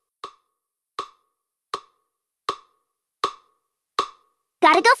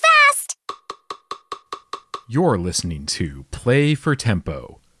Gotta go fast! You're listening to Play for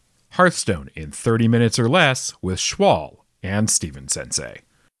Tempo, Hearthstone in 30 minutes or less with Schwal and Steven Sensei.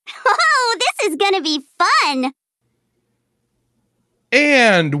 Oh, this is gonna be fun!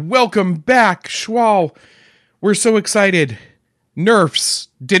 And welcome back, Schwal. We're so excited. Nerfs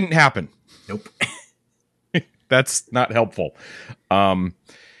didn't happen. Nope. That's not helpful.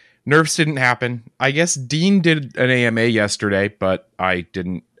 Nerfs didn't happen. I guess Dean did an AMA yesterday, but I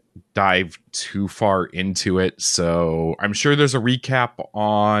didn't dive too far into it. So I'm sure there's a recap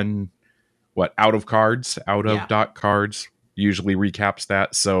on Out of dot cards usually recaps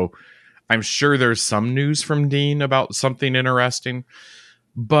that. So I'm sure there's some news from Dean about something interesting.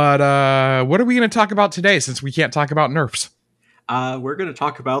 But what are we going to talk about today since we can't talk about nerfs? We're going to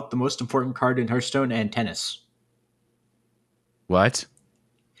talk about the most important card in Hearthstone and tennis. What?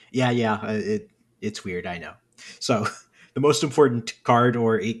 Yeah. It's weird, I know. So the most important card,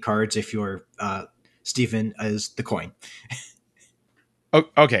 or 8 cards if you're Steven, is the coin.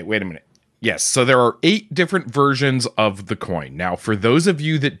 Okay, wait a minute. Yes, so there are 8 different versions of the coin. Now, for those of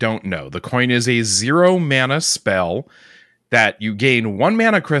you that don't know, the coin is a 0 mana spell that you gain 1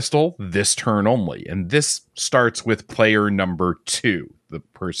 mana crystal this turn only. And this starts with player number 2, the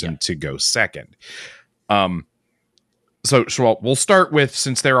person to go second. So we'll start with,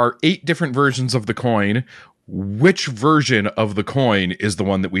 since there are 8 different versions of the coin, which version of the coin is the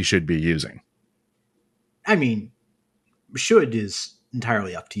one that we should be using? I mean, should is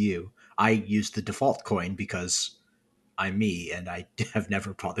entirely up to you. I use the default coin because I'm me and I have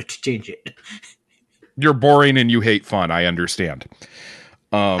never bothered to change it. You're boring and you hate fun. I understand.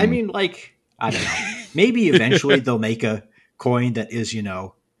 I mean, like, I don't know. Maybe eventually they'll make a coin that is,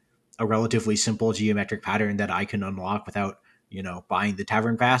 a relatively simple geometric pattern that I can unlock without, buying the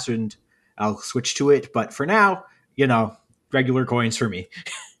Tavern Pass, and I'll switch to it. But for now, regular coins for me.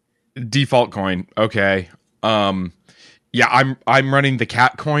 Default coin. Okay. Yeah, I'm running the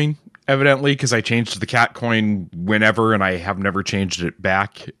cat coin, evidently, because I changed the cat coin whenever, and I have never changed it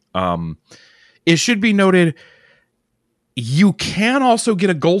back. It should be noted, you can also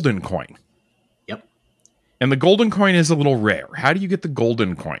get a golden coin. Yep. And the golden coin is a little rare. How do you get the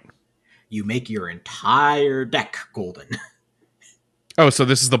golden coin? You make your entire deck golden. Oh, so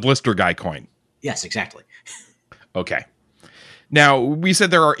this is the Blister Guy coin. Yes, exactly. Okay. Now, we said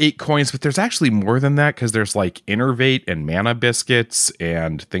there are 8 coins, but there's actually more than that, because there's like Innervate and Mana Biscuits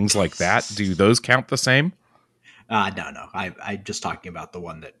and things like that. Do those count the same? No. I'm just talking about the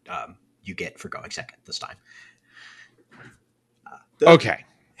one that you get for going second this time. Okay.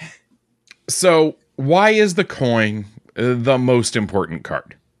 So, why is the coin the most important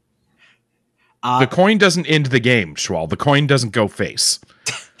card? The coin doesn't end the game, Schwal. The coin doesn't go face.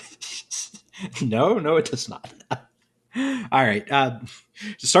 No, it does not. All right. To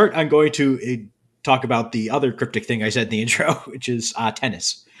start, I'm going to talk about the other cryptic thing I said in the intro, which is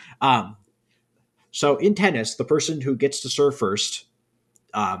tennis. So in tennis, the person who gets to serve first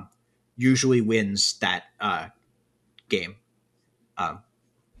usually wins that game.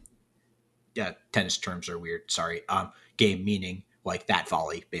 Yeah, tennis terms are weird. Sorry. Game meaning like that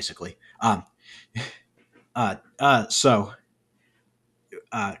volley, basically. And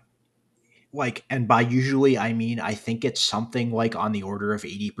by usually, I mean, I think it's something like on the order of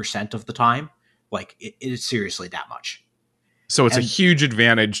 80% of the time. Like, it is seriously that much. So it's a huge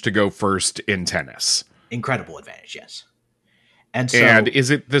advantage to go first in tennis. Incredible advantage, yes. And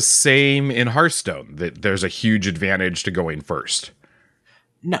is it the same in Hearthstone, that there's a huge advantage to going first?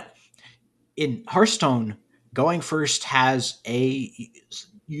 No. In Hearthstone, going first has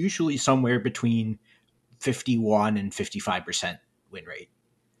usually somewhere between 51 and 55% win rate.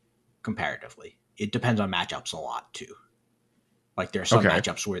 Comparatively, it depends on matchups a lot too. Like there are some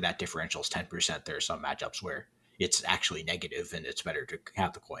matchups where that differential is 10%. There are some matchups where it's actually negative and it's better to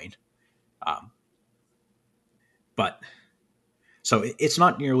have the coin. But so it's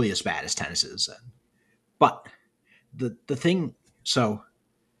not nearly as bad as tennis is. But the thing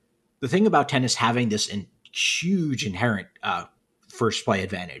about tennis having this huge inherent first play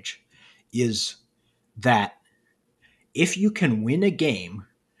advantage is that if you can win a game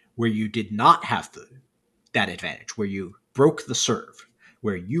where you did not have that advantage, where you broke the serve,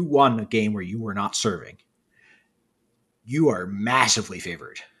 where you won a game where you were not serving, you are massively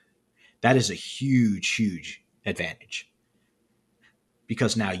favored. That is a huge, huge advantage.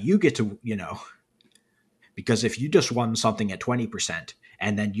 Because now you get to, because if you just won something at 20%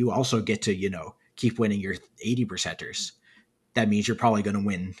 and then you also get to, keep winning your 80%ers, that means you're probably going to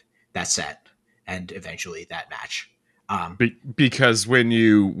win that set and eventually that match. Because when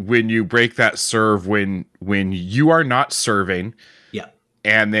you break that serve, when you are not serving,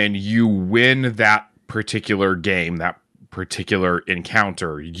 and then you win that particular game, that particular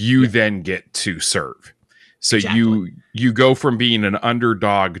encounter, you then get to serve. So you go from being an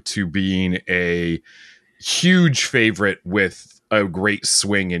underdog to being a huge favorite with a great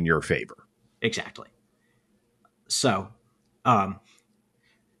swing in your favor. Exactly. So, yeah,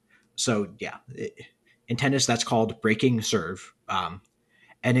 in tennis that's called breaking serve,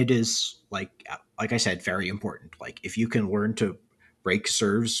 and it is like I said, very important. Like if you can learn to break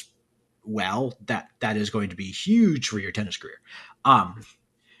serves well, that is going to be huge for your tennis career.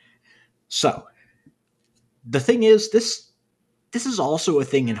 So the thing is, this is also a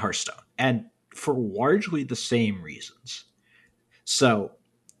thing in Hearthstone, and for largely the same reasons. So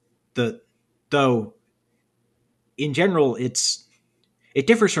though in general it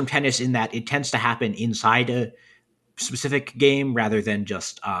differs from tennis in that it tends to happen inside a specific game rather than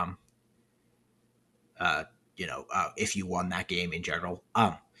just if you won that game in general.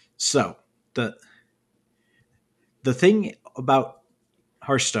 So the thing about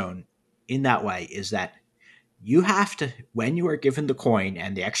Hearthstone in that way is that you have to, when you are given the coin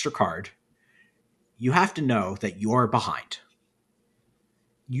and the extra card, you have to know that you're behind.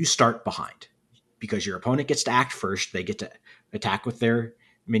 You start behind because your opponent gets to act first. They get to attack with their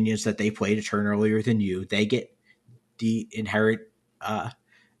minions that they played a turn earlier than you. They get the inherent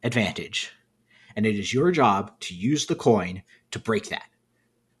advantage. And it is your job to use the coin to break that,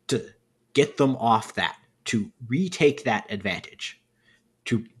 to get them off that, to retake that advantage,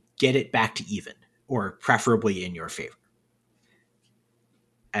 to get it back to even, or preferably in your favor.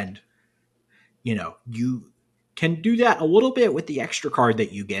 And, you can do that a little bit with the extra card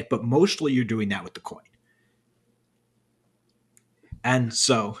that you get, but mostly you're doing that with the coin. And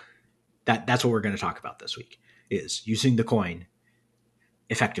so that's what we're going to talk about this week, is using the coin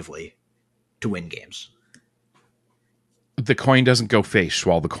effectively to win games. The coin doesn't go face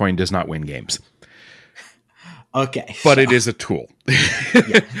while the coin does not win games. Okay. But it is a tool.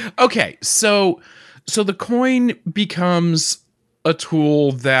 Okay. So the coin becomes a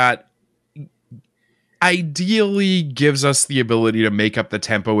tool that ideally gives us the ability to make up the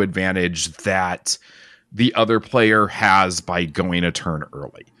tempo advantage that the other player has by going a turn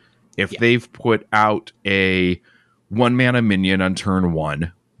early. If they've put out a 1-mana minion on turn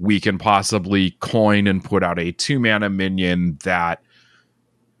 1, we can possibly coin and put out a 2-mana minion that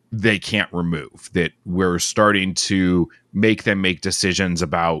they can't remove, that we're starting to make them make decisions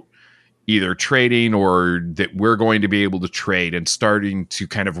about either trading or that we're going to be able to trade and starting to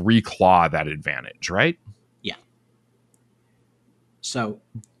kind of reclaw that advantage, right? Yeah. So,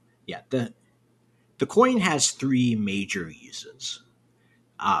 yeah, the coin has 3 major uses.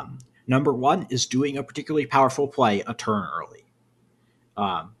 Number 1 is doing a particularly powerful play a turn early.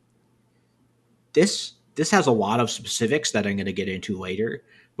 This has a lot of specifics that I'm going to get into later,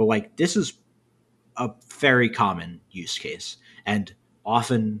 but this is a very common use case, and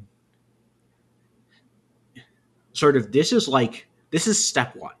often this is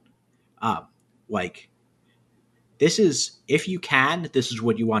step 1. This is, if you can, this is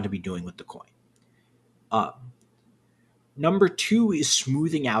what you want to be doing with the coin. Number 2 is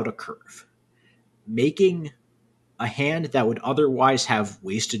smoothing out a curve, making a hand that would otherwise have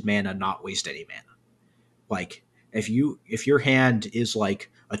wasted mana not waste any mana. Like if your hand is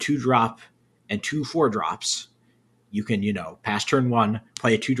like a 2-drop and 2 4-drops, you can, pass turn 1,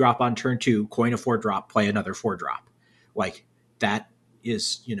 play a 2-drop on turn 2, coin a 4-drop, play another 4-drop. Like that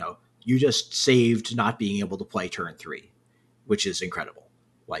is, you just saved not being able to play turn 3, which is incredible.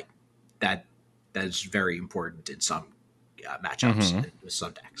 Like that is very important in some matchups with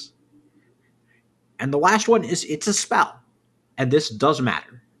some decks. And the last one is it's a spell, and this does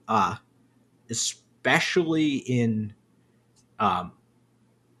matter, especially in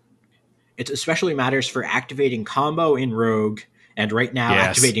it especially matters for activating combo in Rogue, and right now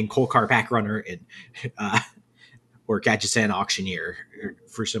activating Kolkar Packrunner in or Gadgetzan Auctioneer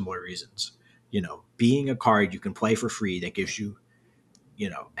for similar reasons. Being a card you can play for free that gives you,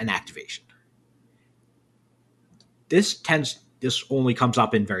 an activation. This only comes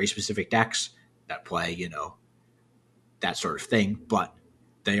up in very specific decks that play, that sort of thing, but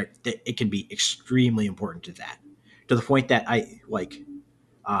it can be extremely important to that, to the point that I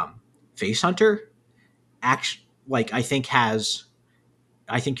Face Hunter I think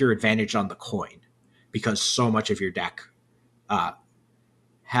you're advantaged on the coin because so much of your deck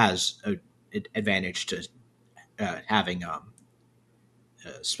has an advantage to having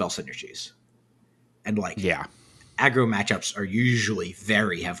spell synergies, and aggro matchups are usually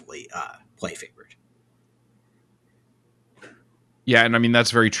very heavily play favored. Yeah, and I mean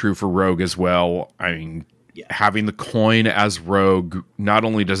that's very true for Rogue as well. I mean, Yeah. Having the coin as rogue, not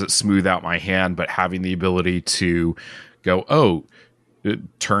only does it smooth out my hand, but having the ability to go, oh,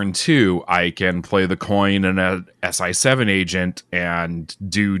 turn 2, I can play the coin and a SI7 agent and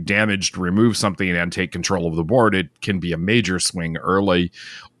do damage to remove something and take control of the board. It can be a major swing early,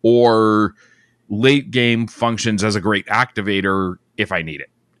 or late game functions as a great activator if I need it.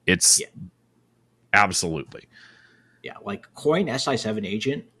 It's absolutely. Yeah, like coin SI7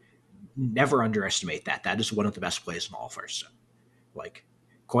 agent, never underestimate that. That is one of the best plays in all of Hearthstone. Like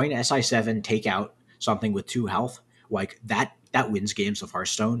coin SI7, take out something with 2 health, like that wins games of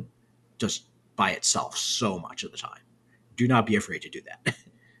Hearthstone just by itself so much of the time. Do not be afraid to do that.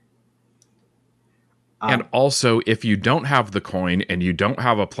 And also, if you don't have the coin and you don't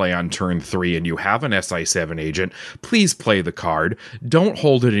have a play on turn 3 and you have an SI7 agent, please play the card. Don't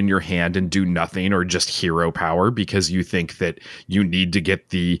hold it in your hand and do nothing or just hero power because you think that you need to get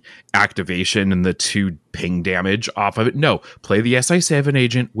the activation and the 2 ping damage off of it. No, play the SI7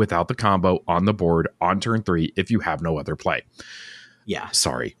 agent without the combo on the board on turn 3 if you have no other play. Yeah.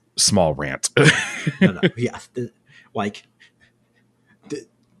 Sorry, small rant. No. Yeah.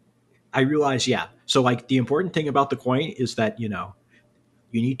 I realize, yeah. So, like, the important thing about the coin is that, you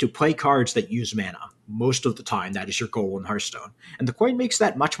need to play cards that use mana. Most of the time, that is your goal in Hearthstone. And the coin makes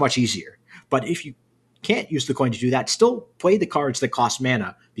that much, much easier. But if you can't use the coin to do that, still play the cards that cost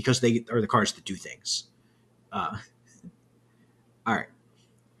mana because they are the cards that do things. All right.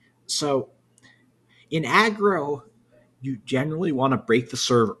 So, in aggro, you generally want to break the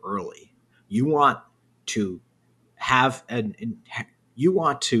serve early. You want to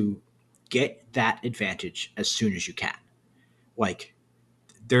get that advantage as soon as you can. Like,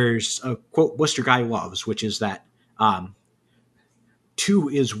 there's a quote Blister Guy loves, which is that 2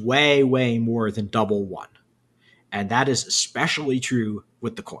 is way, way more than double 1. And that is especially true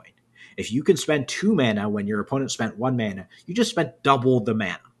with the coin. If you can spend 2 mana when your opponent spent 1 mana, you just spent double the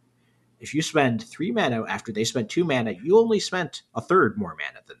mana. If you spend 3 mana after they spent 2 mana, you only spent a third more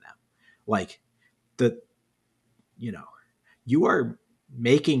mana than them. Like, you are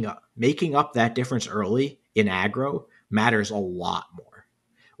making up that difference early in aggro matters a lot more.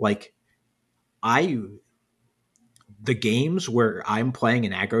 Like, the games where I'm playing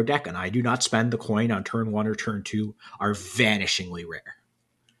an aggro deck and I do not spend the coin on turn 1 or turn 2 are vanishingly rare.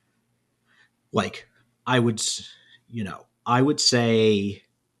 Like, I would say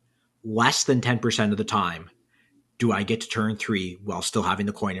less than 10% of the time do I get to turn 3 while still having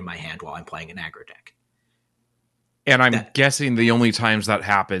the coin in my hand while I'm playing an aggro deck. And I'm guessing the only times that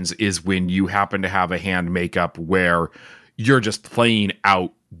happens is when you happen to have a hand makeup where you're just playing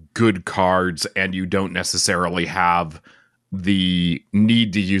out good cards and you don't necessarily have the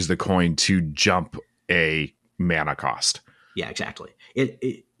need to use the coin to jump a mana cost. Yeah, exactly.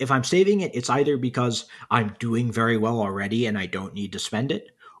 If I'm saving it, it's either because I'm doing very well already and I don't need to spend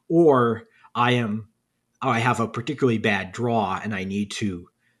it, or I have a particularly bad draw and I need to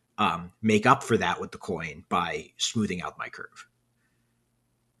make up for that with the coin by smoothing out my curve.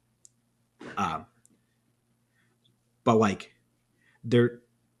 But like, the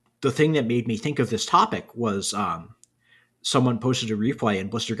thing that made me think of this topic was someone posted a replay in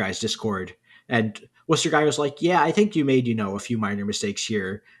Blister Guy's Discord, and Blister Guy was like, "Yeah, I think you made a few minor mistakes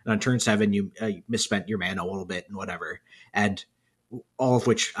here, and on turn 7 you misspent your mana a little bit and whatever," and all of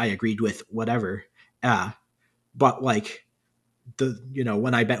which I agreed with, whatever. But like,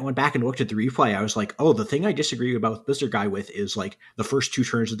 when I went back and looked at the replay, I was like, oh, the thing I disagree about Blister Guy with is like the first 2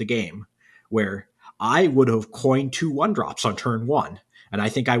 turns of the game, where I would have coined 2 1-drops on turn 1, and I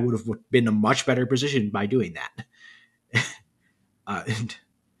think I would have been in a much better position by doing that.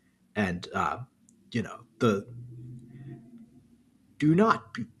 Do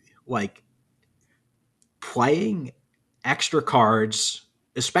not be, like, playing extra cards,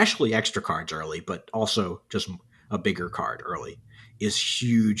 especially extra cards early, but also just a bigger card early, is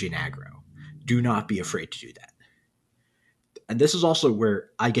huge in aggro. Do not be afraid to do that. And this is also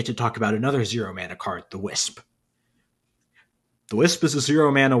where I get to talk about another 0 mana card, the Wisp. The Wisp is a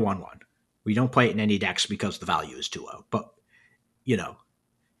 0 mana 1/1. We don't play it in any decks because the value is too low. But,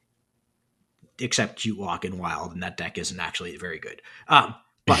 except Cutelock and Wild, and that deck isn't actually very good. But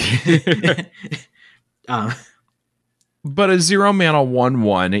a 0 mana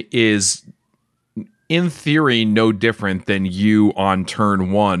 1/1 is, in theory, no different than you on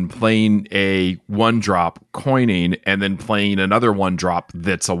turn 1 playing a 1-drop, coining, and then playing another 1-drop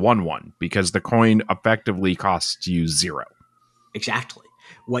that's a 1/1, because the coin effectively costs you 0. Exactly.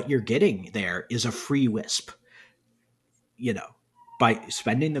 What you're getting there is a free Wisp. By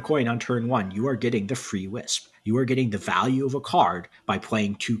spending the coin on turn 1, you are getting the free Wisp. You are getting the value of a card by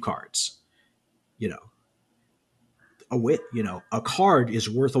playing 2 cards. a card is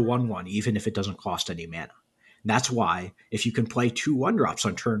worth a 1/1 even if it doesn't cost any mana. That's why if you can play 2 1-drops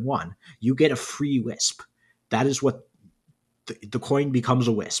on turn 1, you get a free Wisp. That is what the coin becomes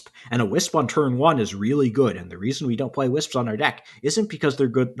a Wisp. And a Wisp on turn 1 is really good. And the reason we don't play Wisps on our deck isn't because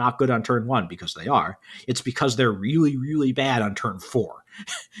they're not good on turn 1, because they are. It's because they're really, really bad on turn 4.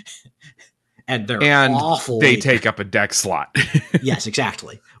 And they're awful. They take up a deck slot. Yes,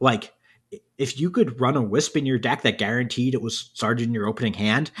 exactly. Like, if you could run a Wisp in your deck that guaranteed it was started in your opening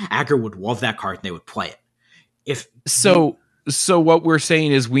hand, Aggro would love that card and they would play it. So what we're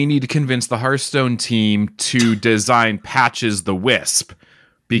saying is we need to convince the Hearthstone team to design Patches the Wisp,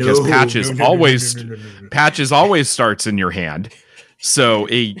 because Patches always starts in your hand. So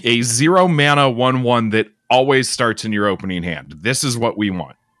a 0 mana 1/1 that always starts in your opening hand. This is what we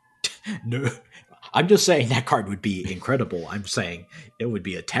want. No, I'm just saying that card would be incredible. I'm saying it would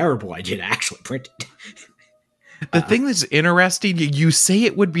be a terrible idea to actually print it. The thing that's interesting, you say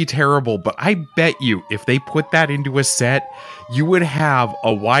it would be terrible, but I bet you if they put that into a set, you would have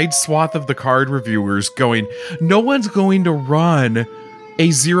a wide swath of the card reviewers going, no one's going to run a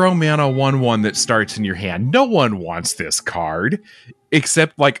 0 mana 1/1 that starts in your hand. No one wants this card,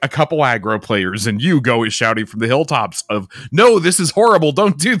 except like a couple aggro players, and you go shouting from the hilltops of, no, this is horrible,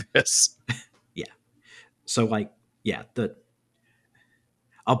 don't do this. Yeah. So, like, yeah,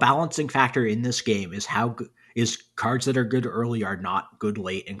 a balancing factor in this game is how good is cards that are good early are not good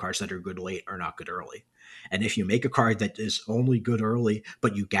late, and cards that are good late are not good early. And if you make a card that is only good early,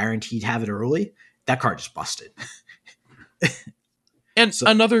 but you guaranteed have it early, that card is busted. And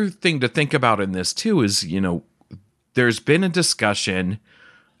another thing to think about in this too is, there's been a discussion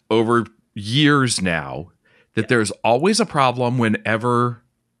over years now that there's always a problem whenever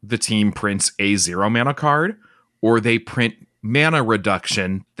the team prints a 0 mana card or they print mana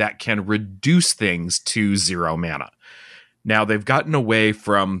reduction that can reduce things to 0 mana. Now they've gotten away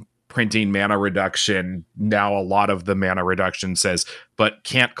from printing mana reduction. Now a lot of the mana reduction says, but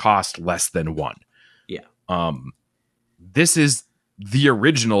can't cost less than 1. Yeah. This is the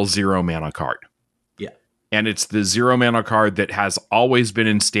original 0 mana card. Yeah. And it's the 0 mana card that has always been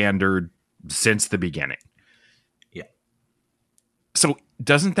in standard since the beginning. Yeah. So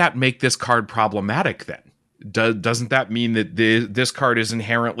doesn't that make this card problematic then? Doesn't that mean that this card is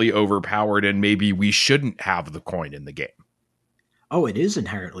inherently overpowered and maybe we shouldn't have the coin in the game? Oh, it is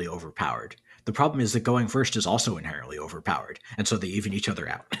inherently overpowered. The problem is that going first is also inherently overpowered, and so they even each other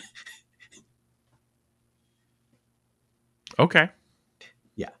out. Okay.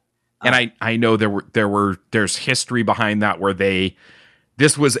 Yeah. And I know there's history behind that where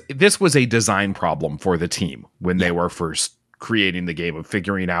this was a design problem for the team when they were first creating the game, of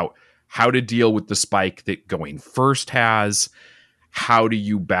figuring out how to deal with the spike that going first has. How do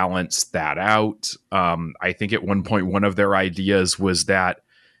you balance that out? I think at one point, one of their ideas was that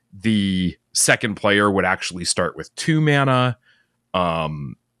the second player would actually start with 2 mana,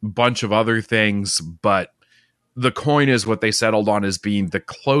 bunch of other things, but the coin is what they settled on as being the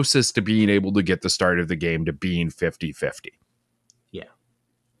closest to being able to get the start of the game to being 50-50. Yeah.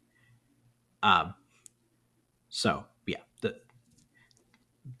 So yeah,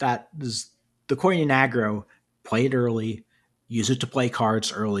 that is the coin in aggro. Play it early, use it to play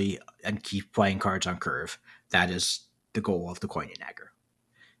cards early, and keep playing cards on curve. That is the goal of the coin in aggro.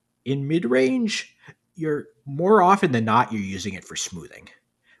 In mid range, you're more often than not you're using it for smoothing.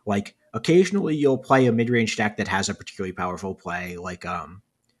 Like occasionally you'll play a mid range deck that has a particularly powerful play, like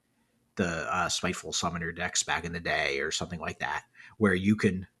the Spiteful Summoner decks back in the day or something like that, where you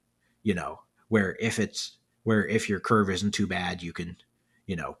can, where if your curve isn't too bad, you can,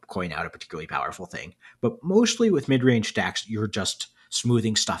 coin out a particularly powerful thing. But mostly with mid-range decks, you're just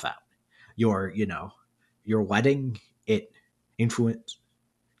smoothing stuff out. You're letting it influence.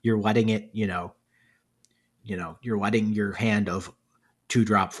 You're letting it, you're letting your hand of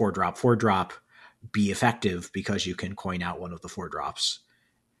 2-drop, 4-drop, 4-drop be effective because you can coin out one of the 4-drops.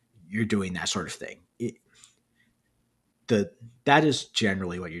 You're doing that sort of thing. That is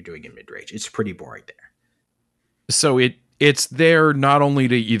generally what you're doing in mid-range. It's pretty boring there. So it's there not only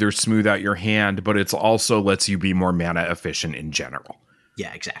to either smooth out your hand, but it's also lets you be more mana efficient in general.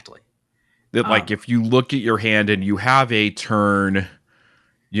 Yeah, exactly. That like if you look at your hand and you have a turn,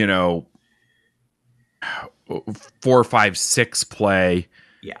 4, 5, 6 play.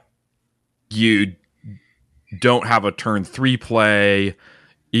 Yeah. You don't have a turn 3 play.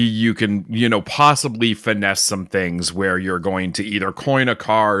 You can, possibly finesse some things where you're going to either coin a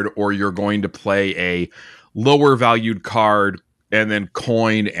card or you're going to play a lower valued card and then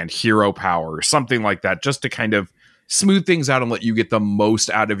coin and hero power or something like that, just to kind of smooth things out and let you get the most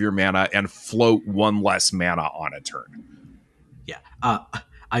out of your mana and float 1 less mana on a turn. Yeah.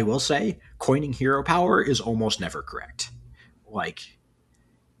 I will say, coining hero power is almost never correct. Like,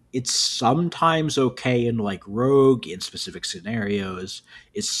 it's sometimes okay in like rogue in specific scenarios.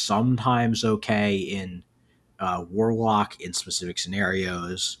 It's sometimes okay in warlock in specific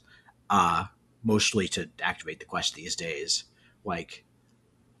scenarios. Uh, Mostly to activate the quest these days. Like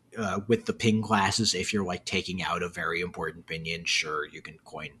with the ping classes, if you're like taking out a very important minion, sure you can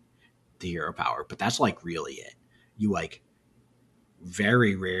coin the hero power, but that's like really it. You like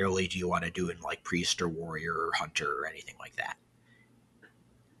very rarely do you want to do it in like priest or warrior or hunter or anything like that.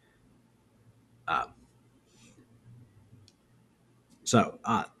 Um, so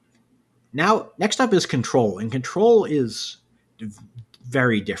now next up is control, and control is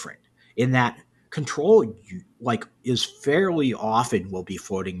very different in that control like is fairly often will be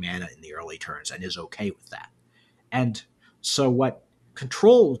floating mana in the early turns and is okay with that. And so what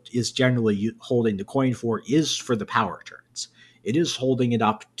control is generally holding the coin for is for the power turns. It is holding it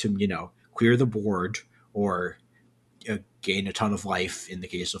up to, clear the board or gain a ton of life. In the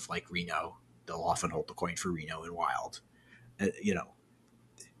case of like Reno, they'll often hold the coin for Reno and Wild. You know,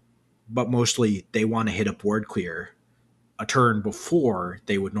 but mostly they want to hit a board clear a turn before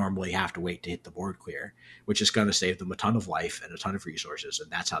they would normally have to wait to hit the board clear, which is going to save them a ton of life and a ton of resources,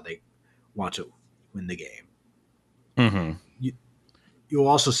 and that's how they want to win the game. Mm-hmm. You'll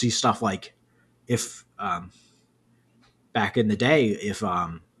also see stuff like if back in the day, if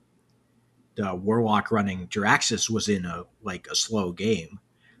the warlock running Jaraxxus was in a slow game,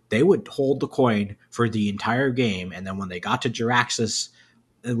 they would hold the coin for the entire game, and then when they got to Jaraxxus,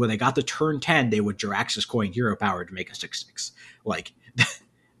 when they got to turn 10, they would Jaraxxus coin hero power to make a 6/6. Like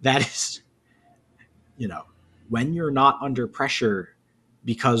that is, when you're not under pressure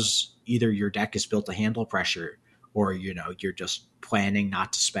because either your deck is built to handle pressure or you're just planning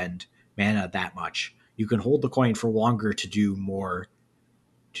not to spend mana that much, you can hold the coin for longer to do more,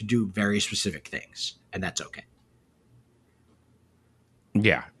 to do very specific things, and that's okay.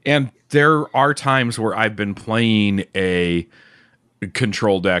 Yeah. And there are times where I've been playing a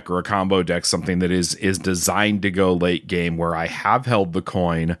control deck or a combo deck, something that is designed to go late game, where I have held the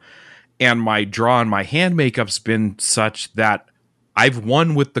coin and my draw and my hand makeup's been such that I've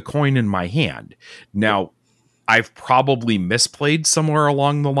won with the coin in my hand. Now, I've probably misplayed somewhere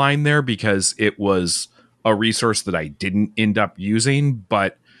along the line there because it was a resource that I didn't end up using,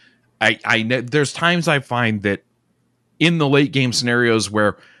 but I know there's times I find that in the late game scenarios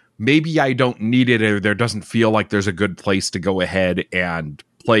where maybe I don't need it or there doesn't feel like there's a good place to go ahead and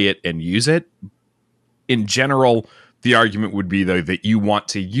play it and use it. In general, the argument would be though that you want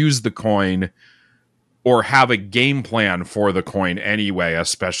to use the coin or have a game plan for the coin anyway,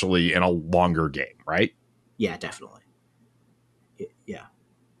 especially in a longer game, right? Yeah, definitely. Yeah.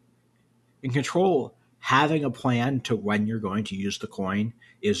 In control, having a plan to when you're going to use the coin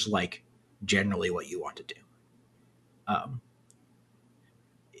is like generally what you want to do. Um,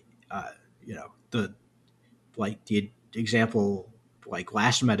 the example like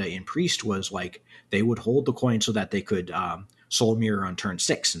last meta in Priest was like they would hold the coin so that they could Soul Mirror on turn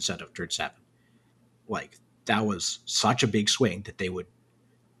 6 instead of turn 7. Like that was such a big swing that they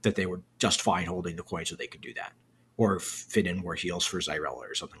were just fine holding the coin so they could do that, or fit in more heals for Zyrella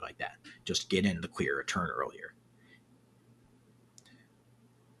or something like that. Just get in the clear a turn earlier.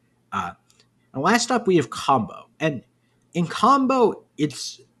 And last up, we have combo, and in combo,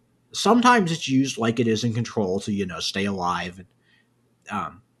 sometimes it's used like it is in control to stay alive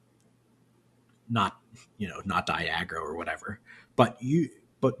and not not die aggro or whatever. But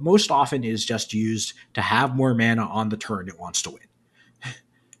most often is just used to have more mana on the turn it wants to win.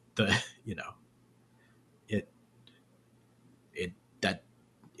 It that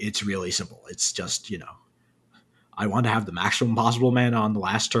it's really simple. It's just I want to have the maximum possible mana on the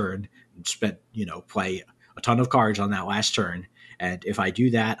last turn and play a ton of cards on that last turn. And if I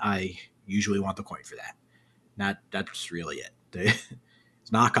do that, I usually want the coin for that. That's really it.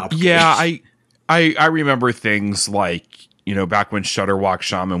 It's not complicated. Yeah, I remember things like, back when Shutterwalk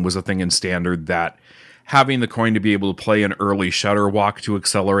Shaman was a thing in Standard, that having the coin to be able to play an early Shutterwalk to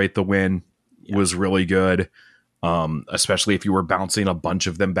accelerate the win was really good. Especially if you were bouncing a bunch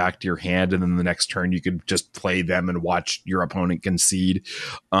of them back to your hand and then the next turn you could just play them and watch your opponent concede.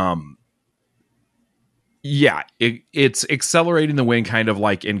 Yeah, it's accelerating the win, kind of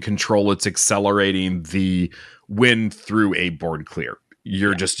like in control. It's accelerating the win through a board clear.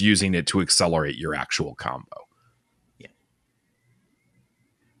 You're just using it to accelerate your actual combo. Yeah.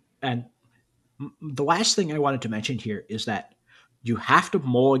 And the last thing I wanted to mention here is that you have to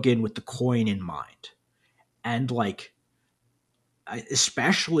mulligan with the coin in mind. And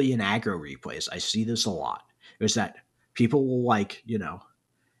especially in aggro replays, I see this a lot, is that people will like,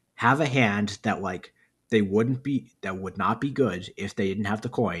 have a hand that like that would not be good if they didn't have the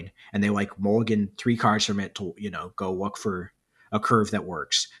coin, and they like mulligan 3 cards from it to, go look for a curve that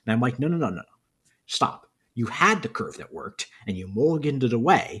works. And I'm like, no. Stop. You had the curve that worked and you mulliganed it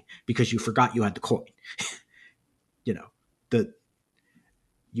away because you forgot you had the coin. The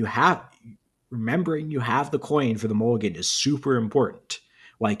you have remembering you have the coin for the mulligan is super important.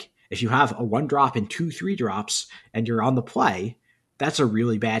 Like if you have a 1-drop and 2 3-drops and you're on the play, that's a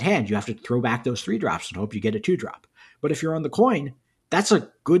really bad hand. You have to throw back those 3-drops and hope you get a 2-drop. But if you're on the coin, that's a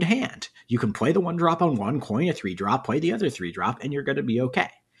good hand. You can play the 1-drop on 1, coin a 3-drop, play the other 3-drop, and you're going to be okay.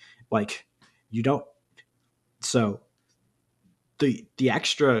 Like you don't. So the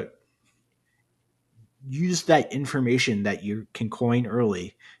extra, use that information that you can coin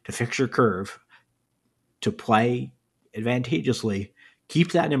early to fix your curve to play advantageously.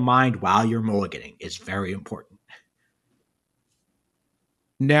 Keep that in mind while you're mulliganing. It's very important.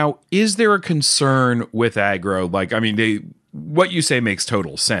 Now, is there a concern with aggro? Like, I mean, what you say makes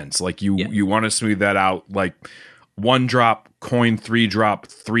total sense. Like you want to smooth that out, like 1-drop, coin 3-drop,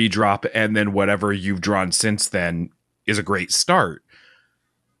 3-drop, and then whatever you've drawn since then is a great start.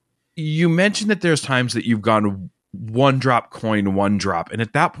 You mentioned that there's times that you've gone 1-drop, coin 1-drop. And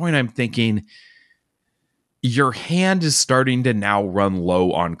at that point, I'm thinking your hand is starting to now run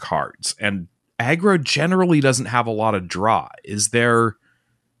low on cards. And aggro generally doesn't have a lot of draw. Is there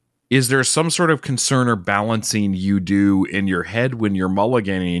some sort of concern or balancing you do in your head when you're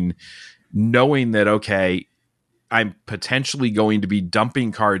mulliganing, knowing that, okay, I'm potentially going to be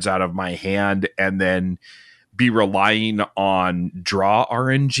dumping cards out of my hand and then be relying on draw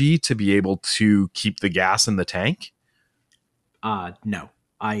RNG to be able to keep the gas in the tank? No.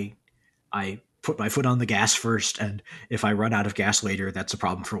 I put my foot on the gas first, and if I run out of gas later, that's a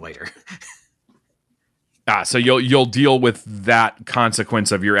problem for later. So you'll deal with that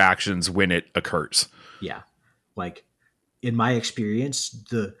consequence of your actions when it occurs. Yeah. Like in my experience,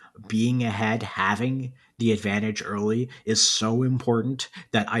 the being ahead, having the advantage early is so important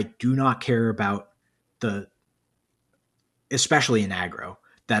that I do not care about especially in aggro,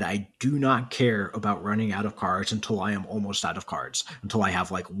 that I do not care about running out of cards until I am almost out of cards, until I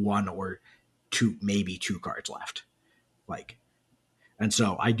have like 1 or 2, maybe 2 cards left. Like, and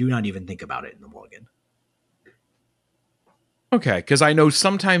so I do not even think about it in the mulligan. Okay, because I know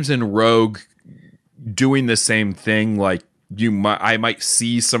sometimes in Rogue doing the same thing, like I might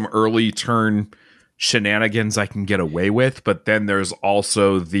see some early turn shenanigans I can get away with, but then there's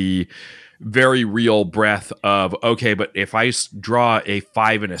also the very real breath of, okay, but if I draw a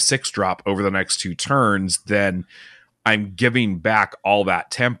 5 and a 6-drop over the next 2 turns, then I'm giving back all that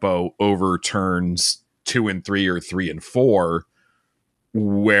tempo over turns 2 and 3 or 3 and 4,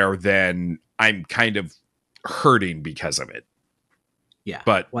 where then I'm kind of hurting because of it. Yeah.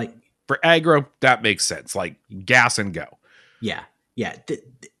 But like for aggro, that makes sense. Like gas and go. Yeah. Yeah.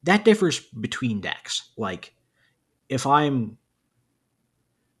 That differs between decks. Like if I'm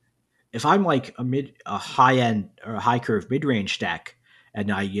like a high end or a high curve mid range deck,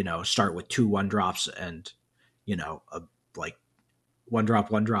 and I, start with 2 1-drops and, like 1-drop,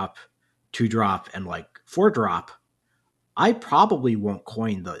 1-drop, 2-drop, and like 4-drop, I probably won't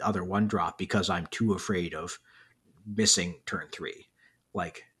coin the other 1-drop because I'm too afraid of missing turn 3.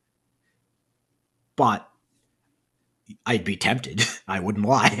 Like, but I'd be tempted. I wouldn't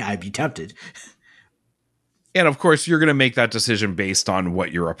lie. I'd be tempted. And of course, you're going to make that decision based on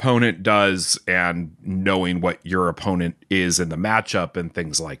what your opponent does and knowing what your opponent is in the matchup and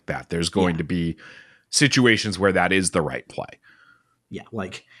things like that. There's going to be situations where that is the right play. Yeah,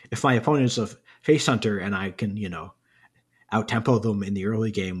 like if my opponent's a face hunter and I can, out-tempo them in the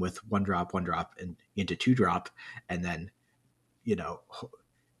early game with 1-drop, 1-drop, and into 2-drop, and then,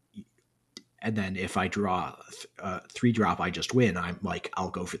 and then if I draw 3-drop, I just win. I'm like, I'll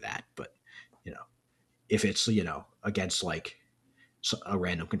go for that. But, if it's, against like a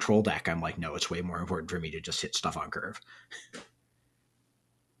random control deck, I'm like, no, it's way more important for me to just hit stuff on curve.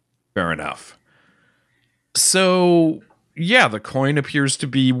 Fair enough. So, yeah, the coin appears to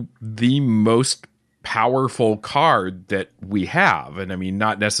be the most powerful card that we have. And I mean,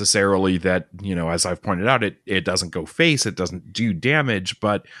 not necessarily that, as I've pointed out, it doesn't go face, it doesn't do damage,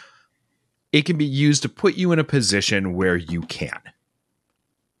 but it can be used to put you in a position where you can.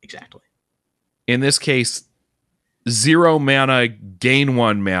 Exactly. In this case, 0 mana, gain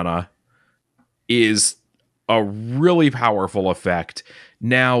 1 mana is a really powerful effect.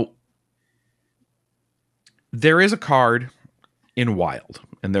 Now, there is a card in Wild,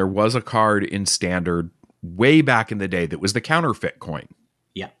 and there was a card in Standard way back in the day that was the counterfeit coin.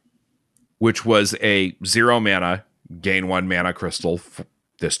 Yeah. Which was a 0 mana, gain 1 mana crystal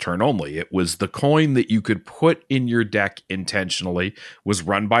this turn only. It was the coin that you could put in your deck intentionally, was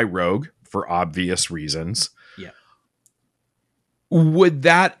run by Rogue for obvious reasons. Yeah. Would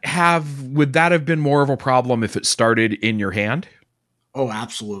that have been more of a problem if it started in your hand? Oh,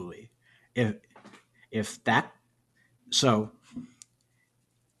 absolutely. If that so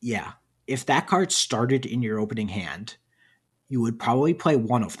yeah, if that card started in your opening hand, you would probably play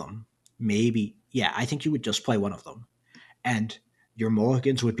one of them. Maybe, yeah, I think you would just play one of them. And your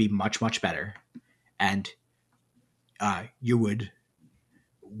mulligans would be much, much better. And you would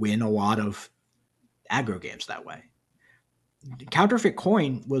win a lot of aggro games that way. Counterfeit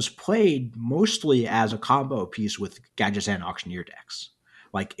Coin was played mostly as a combo piece with Gadgetzan Auctioneer decks.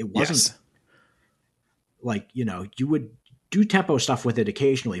 Like, it wasn't like, you would do tempo stuff with it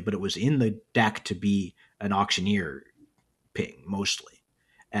occasionally, but it was in the deck to be an auctioneer ping mostly.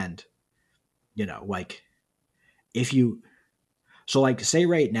 And, like, if you, so like, say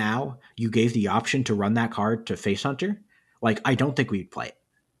right now you gave the option to run that card to Face Hunter, like, I don't think we'd play it.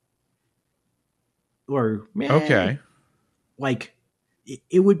 Or, Okay. Like,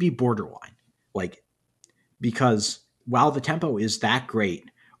 it would be borderline. Like, because while the tempo is that great,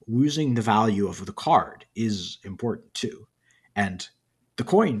 losing the value of the card is important too. And the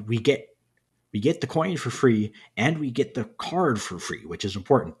coin, we get the coin for free, and we get the card for free, which is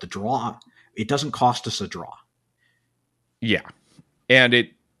important. The draw, it doesn't cost us a draw. Yeah. And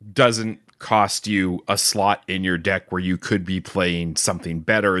it doesn't cost you a slot in your deck where you could be playing something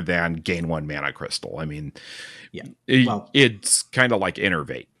better than gain 1 mana crystal. I mean, Yeah. It's kind of like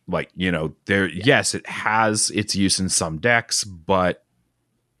Innervate. Like, yes, it has its use in some decks, but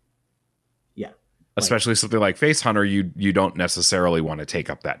especially something like Face Hunter, you don't necessarily want to take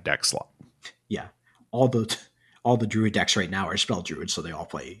up that deck slot. Yeah. All the Druid decks right now are Spell Druid, so they all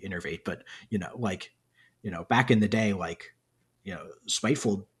play Innervate. But, back in the day, like,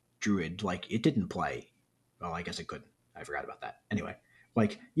 Spiteful Druid, like, it didn't play. Well, I guess it couldn't. I forgot about that. Anyway,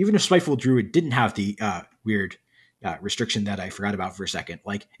 like, even if Spiteful Druid didn't have the weird restriction that I forgot about for a second,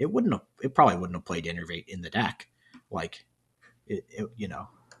 like, it probably wouldn't have played Innervate in the deck. Like,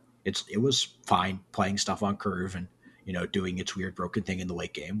 it was fine playing stuff on curve and, doing its weird broken thing in the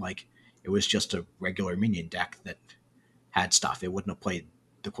late game. Like, it was just a regular minion deck that had stuff. It wouldn't have played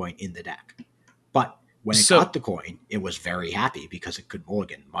the coin in the deck. But when it got the coin, it was very happy because it could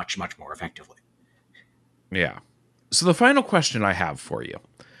mulligan much, much more effectively. Yeah. So the final question I have for you,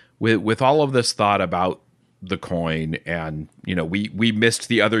 with all of this thought about the coin, and we missed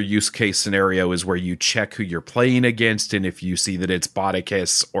the other use case scenario is where you check who you're playing against, and if you see that it's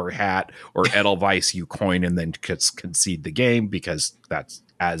Boticus or Hat or Edelweiss, you coin and then concede the game, because that's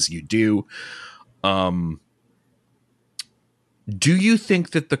as you do. Do you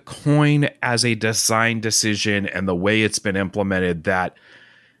think that the coin as a design decision and the way it's been implemented, that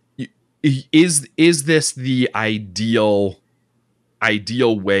is this the ideal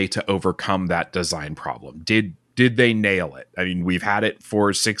way to overcome that design problem? Did they nail it? I mean, we've had it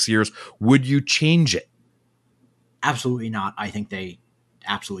for 6 years. Would you change it? Absolutely not. I think they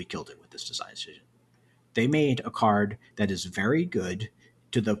absolutely killed it with this design decision. They made a card that is very good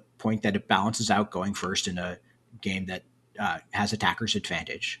to the point that it balances out going first in a game that has attacker's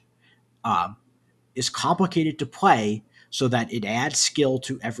advantage. Is complicated to play so that it adds skill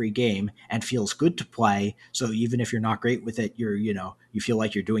to every game and feels good to play. So even if you're not great with it, you feel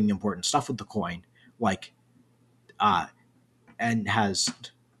like you're doing important stuff with the coin, like, and has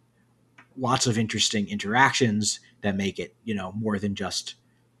lots of interesting interactions that make it, more than just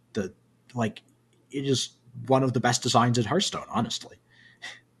it is one of the best designs in Hearthstone, honestly.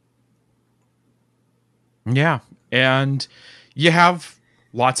 Yeah. And you have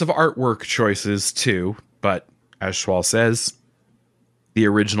lots of artwork choices too, but as Schwal says, the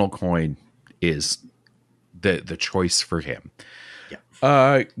original coin is the choice for him.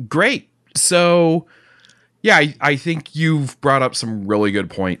 Yeah. Great. So yeah, I think you've brought up some really good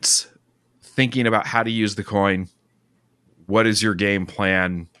points. Thinking about how to use the coin. What is your game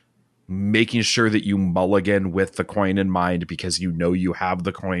plan? Making sure that you mulligan with the coin in mind, because you have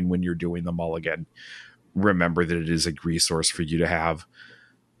the coin when you're doing the mulligan. Remember that it is a resource for you to have.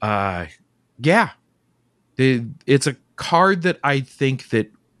 It's a card that I think that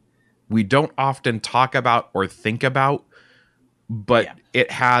we don't often talk about or think about, but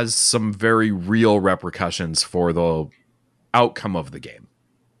it has some very real repercussions for the outcome of the game.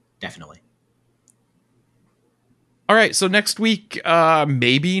 Definitely. All right, so next week,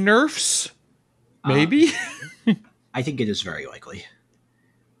 maybe nerfs? Maybe? I think it is very likely.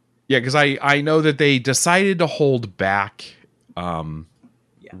 Yeah, because I know that they decided to hold back,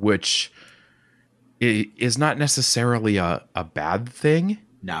 which is not necessarily a bad thing.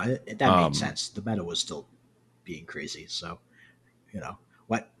 No, that made sense. The meta was still being crazy, so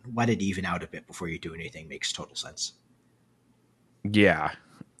let it even out a bit before you do anything makes total sense. Yeah.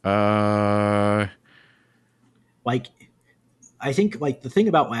 Like, I think like the thing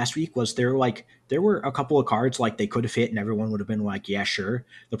about last week was there were a couple of cards like they could have hit and everyone would have been like, yeah, sure.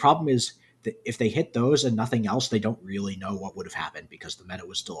 The problem is that if they hit those and nothing else, they don't really know what would have happened because the meta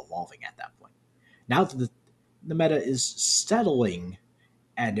was still evolving at that point. Now that the meta is settling,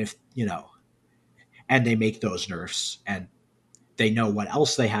 and if and they make those nerfs and they know what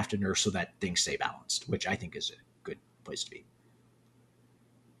else they have to nerf so that things stay balanced, which I think is a good place to be.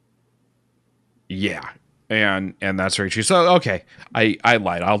 Yeah. And that's very true. So, okay, I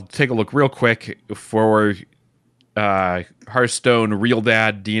lied. I'll take a look real quick for Hearthstone Real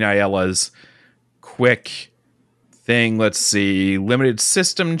Dad Dean Aiello's quick thing. Let's see. Limited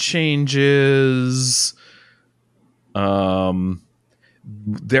system changes.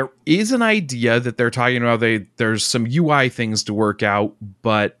 There is an idea that they're talking about. There's some UI things to work out,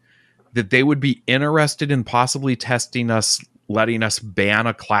 but that they would be interested in possibly letting us ban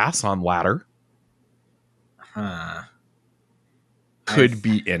a class on ladder. Could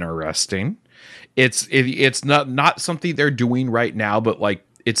be interesting. It's not something they're doing right now, but like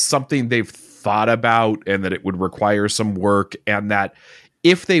it's something they've thought about, and that it would require some work, and that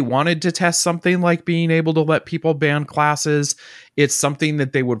if they wanted to test something like being able to let people ban classes, it's something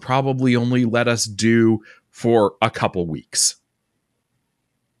that they would probably only let us do for a couple weeks.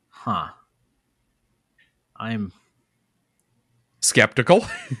 I'm skeptical.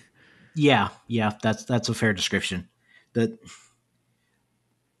 Yeah, that's a fair description. That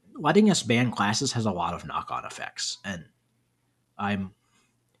letting us ban classes has a lot of knock-on effects, and I'm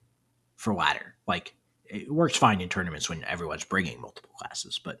for ladder. Like, it works fine in tournaments when everyone's bringing multiple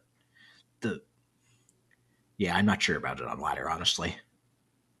classes, but I'm not sure about it on ladder, honestly.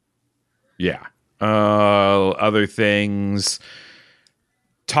 Yeah. Other things.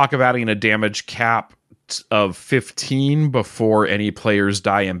 Talk of adding a damage cap of 15 before any players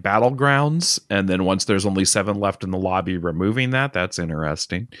die in Battlegrounds, and then once there's only 7 left in the lobby, removing that. That's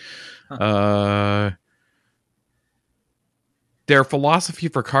interesting. Their philosophy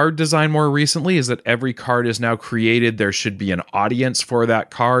for card design more recently is that every card is now created. There should be an audience for that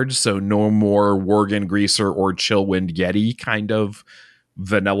card, so no more Worgen Greaser or Chillwind Yeti kind of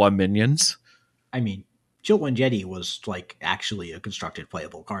vanilla minions. I mean, Chillwind Yeti was like actually a constructed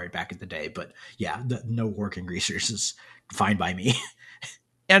playable card back in the day, but yeah, no Worgen Greasers is fine by me.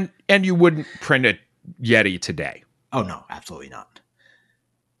 and you wouldn't print a Yeti today. Oh no, absolutely not.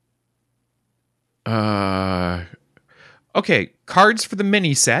 Okay, cards for the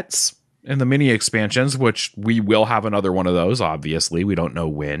mini sets and the mini expansions, which we will have another one of those, obviously. We don't know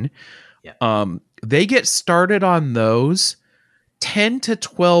when. Yeah. They get started on those 10 to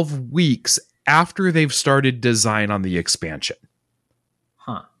 12 weeks after they've started design on the expansion.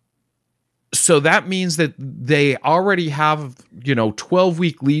 So that means that they already have,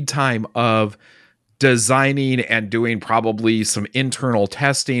 12-week lead time of designing and doing probably some internal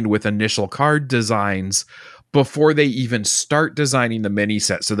testing with initial card designs before they even start designing the mini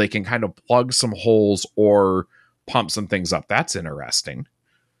set, so they can kind of plug some holes or pump some things up. That's interesting.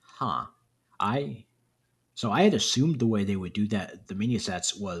 I had assumed the way they would do that, the mini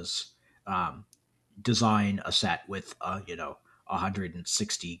sets, was design a set with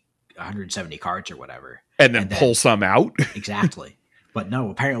 160, 170 cards or whatever, and then pull some out. Exactly. But no,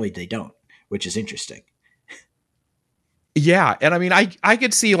 apparently they don't, which is interesting. Yeah, and I mean, I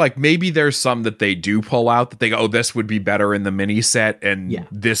could see like maybe there's some that they do pull out that they go, oh, this would be better in the mini set, and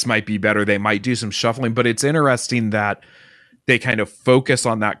this might be better. They might do some shuffling, but it's interesting that they kind of focus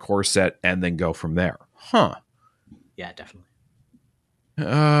on that core set and then go from there. Yeah, definitely.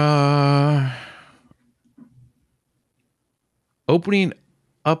 Opening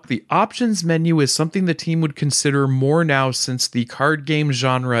up the options menu is something the team would consider more now, since the card game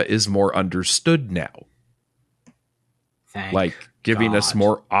genre is more understood now. Thank giving God. us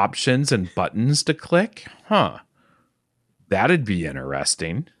more options and buttons to click. That'd be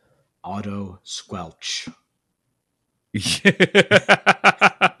interesting. Auto squelch.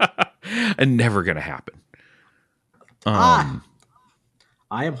 And never gonna happen. I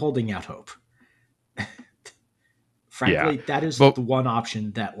am holding out hope. Frankly, that is the one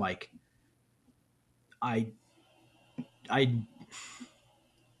option that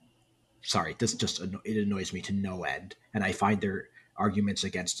sorry, this just it annoys me to no end, and I find their arguments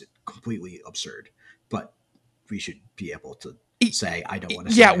against it completely absurd. But we should be able to say, I don't want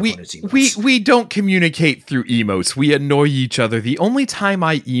to see my opponent's emotes. We don't communicate through emotes. We annoy each other. The only time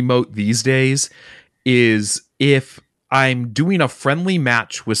I emote these days is if I'm doing a friendly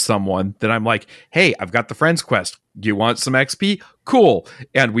match with someone that I'm like, hey, I've got the friends quest. Do you want some XP? Cool.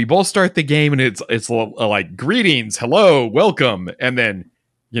 And we both start the game and it's like greetings, hello, welcome, and then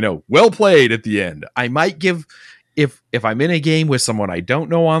well played at the end. I might give if I'm in a game with someone I don't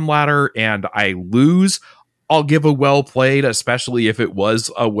know on ladder and I lose, I'll give a well played, especially if it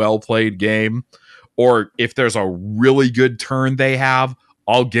was a well played game. Or if there's a really good turn they have,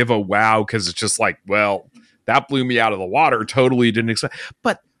 I'll give a wow because it's just like, well, that blew me out of the water. Totally didn't expect.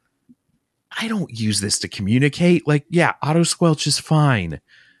 But I don't use this to communicate. Like, yeah, auto squelch is fine.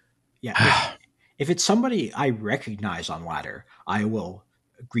 Yeah. If it's somebody I recognize on ladder, I will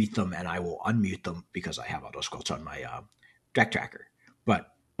greet them and I will unmute them because I have auto squelch on my deck tracker.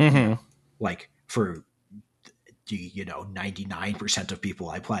 But like for 99% of people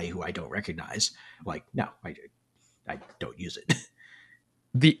I play who I don't recognize, like, no, I don't use it.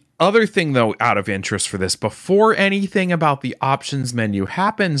 The other thing, though, out of interest for this, before anything about the options menu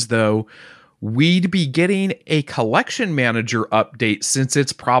happens, though, we'd be getting a collection manager update since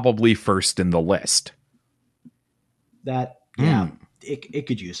it's probably first in the list. It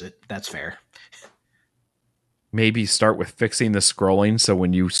could use it. That's fair. Maybe start with fixing the scrolling so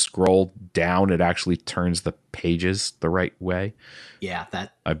when you scroll down, it actually turns the pages the right way. Yeah,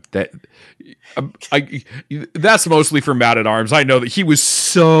 that's mostly for Matt at Arms. I know that he was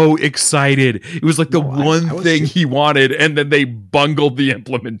so excited. It was like the one thing he wanted, and then they bungled the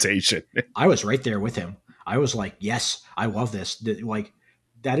implementation. I was right there with him. I was like, yes, I love this. Like,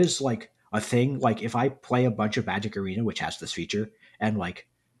 that is like a thing. Like, if I play a bunch of Magic Arena, which has this feature, and like,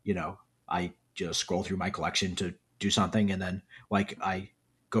 I just scroll through my collection to do something, and then like I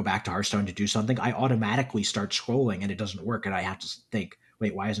go back to Hearthstone to do something, I automatically start scrolling and it doesn't work, and I have to think,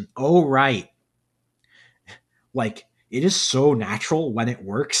 wait, why isn't? Oh, right. Like, it is so natural when it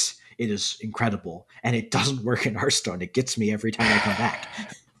works. It is incredible, and it doesn't work in Hearthstone. It gets me every time I come back.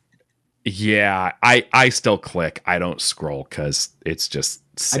 Yeah, I still click. I don't scroll because it's just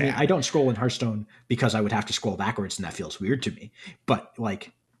sad. I mean, I don't scroll in Hearthstone because I would have to scroll backwards, and that feels weird to me. But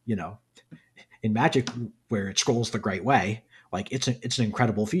like, in Magic, where it scrolls the right way, like it's an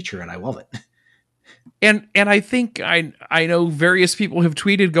incredible feature, and I love it. And I think I know various people have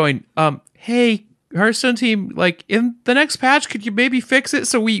tweeted going, hey, Hearthstone team, like in the next patch, could you maybe fix it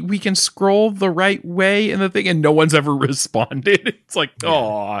so we can scroll the right way in the thing? And no one's ever responded. It's like,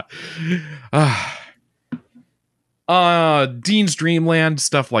 Dean's Dreamland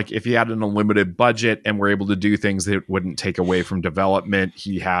stuff, like if he had an unlimited budget and were able to do things that wouldn't take away from development,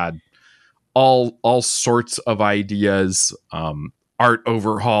 he had all sorts of ideas. Art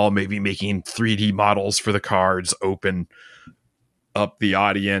overhaul, maybe making 3D models for the cards, open up the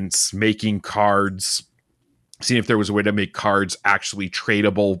audience, making cards, seeing if there was a way to make cards actually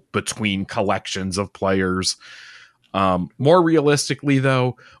tradable between collections of players. More realistically,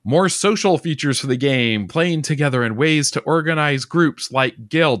 though, more social features for the game, playing together and ways to organize groups like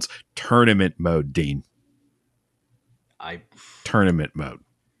guilds. Tournament mode, Dean. Tournament mode.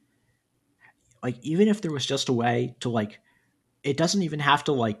 Like, even if there was just a way to, like, it doesn't even have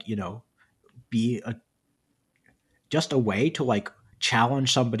to, like, be just a way to, like,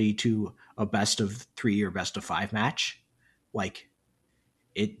 challenge somebody to a best of 3 or best of 5 match. Like,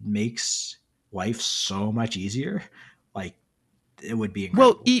 it makes life so much easier. Like, it would be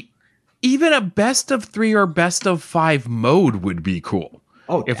incredible. Well, even a best of 3 or best of 5 mode would be cool.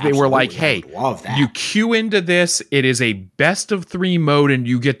 Oh, if they were like, hey, you queue into this, it is a best of 3 mode and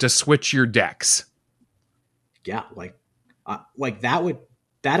you get to switch your decks. Yeah, like that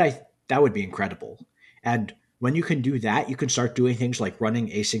would be incredible. And when you can do that, you can start doing things like running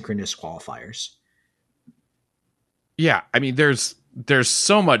asynchronous qualifiers. Yeah, I mean, there's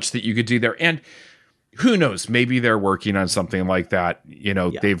so much that you could do there. And who knows, maybe they're working on something like that.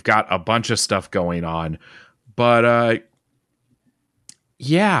 They've got a bunch of stuff going on. But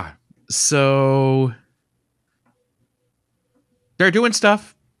yeah, so they're doing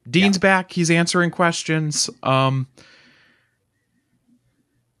stuff. Dean's back. He's answering questions.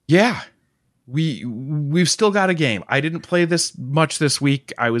 Yeah, we've still got a game. I didn't play this much this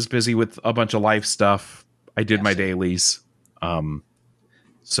week. I was busy with a bunch of life stuff. I did my dailies.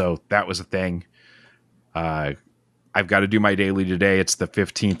 So that was a thing. I've got to do my daily today. It's the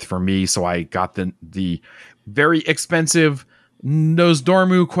 15th for me. So I got the very expensive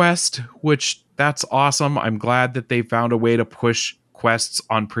Nosdormu quest, which that's awesome. I'm glad that they found a way to push quests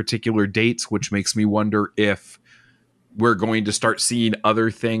on particular dates, which makes me wonder if we're going to start seeing other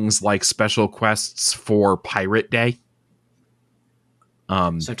things like special quests for Pirate Day.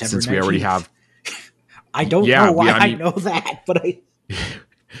 September since 19th. We already have. I don't know why I know that, but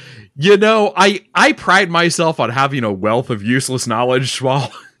You know, I pride myself on having a wealth of useless knowledge,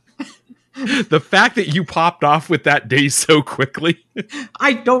 Schwal. The fact that you popped off with that day so quickly.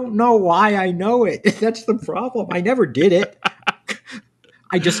 I don't know why I know it. That's the problem. I never did it.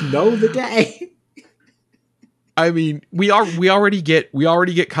 I just know the day. I mean, we already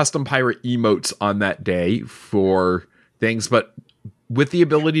get custom pirate emotes on that day for things, but with the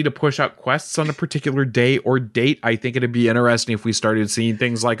ability to push out quests on a particular day or date, I think it'd be interesting if we started seeing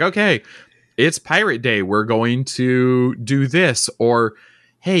things like, okay, it's Pirate Day, we're going to do this, or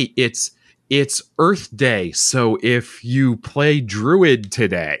hey, it's Earth Day, so if you play Druid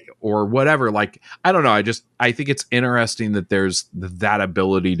today or whatever, like, I don't know, I think it's interesting that there's that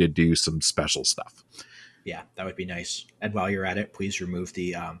ability to do some special stuff. Yeah, that would be nice. And while you're at it, please remove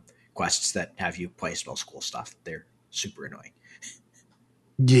the quests that have you play spell school stuff. They're super annoying.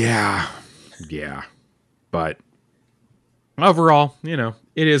 Yeah. But overall, you know,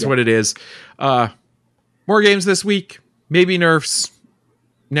 it is what it is. More games this week, maybe nerfs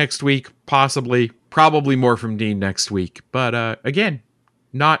next week, probably more from Dean next week. But again,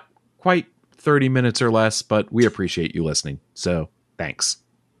 not quite 30 minutes or less, but we appreciate you listening. So thanks.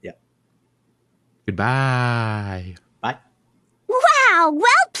 Yeah. Goodbye. Bye. Wow,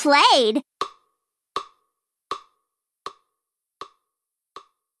 well played!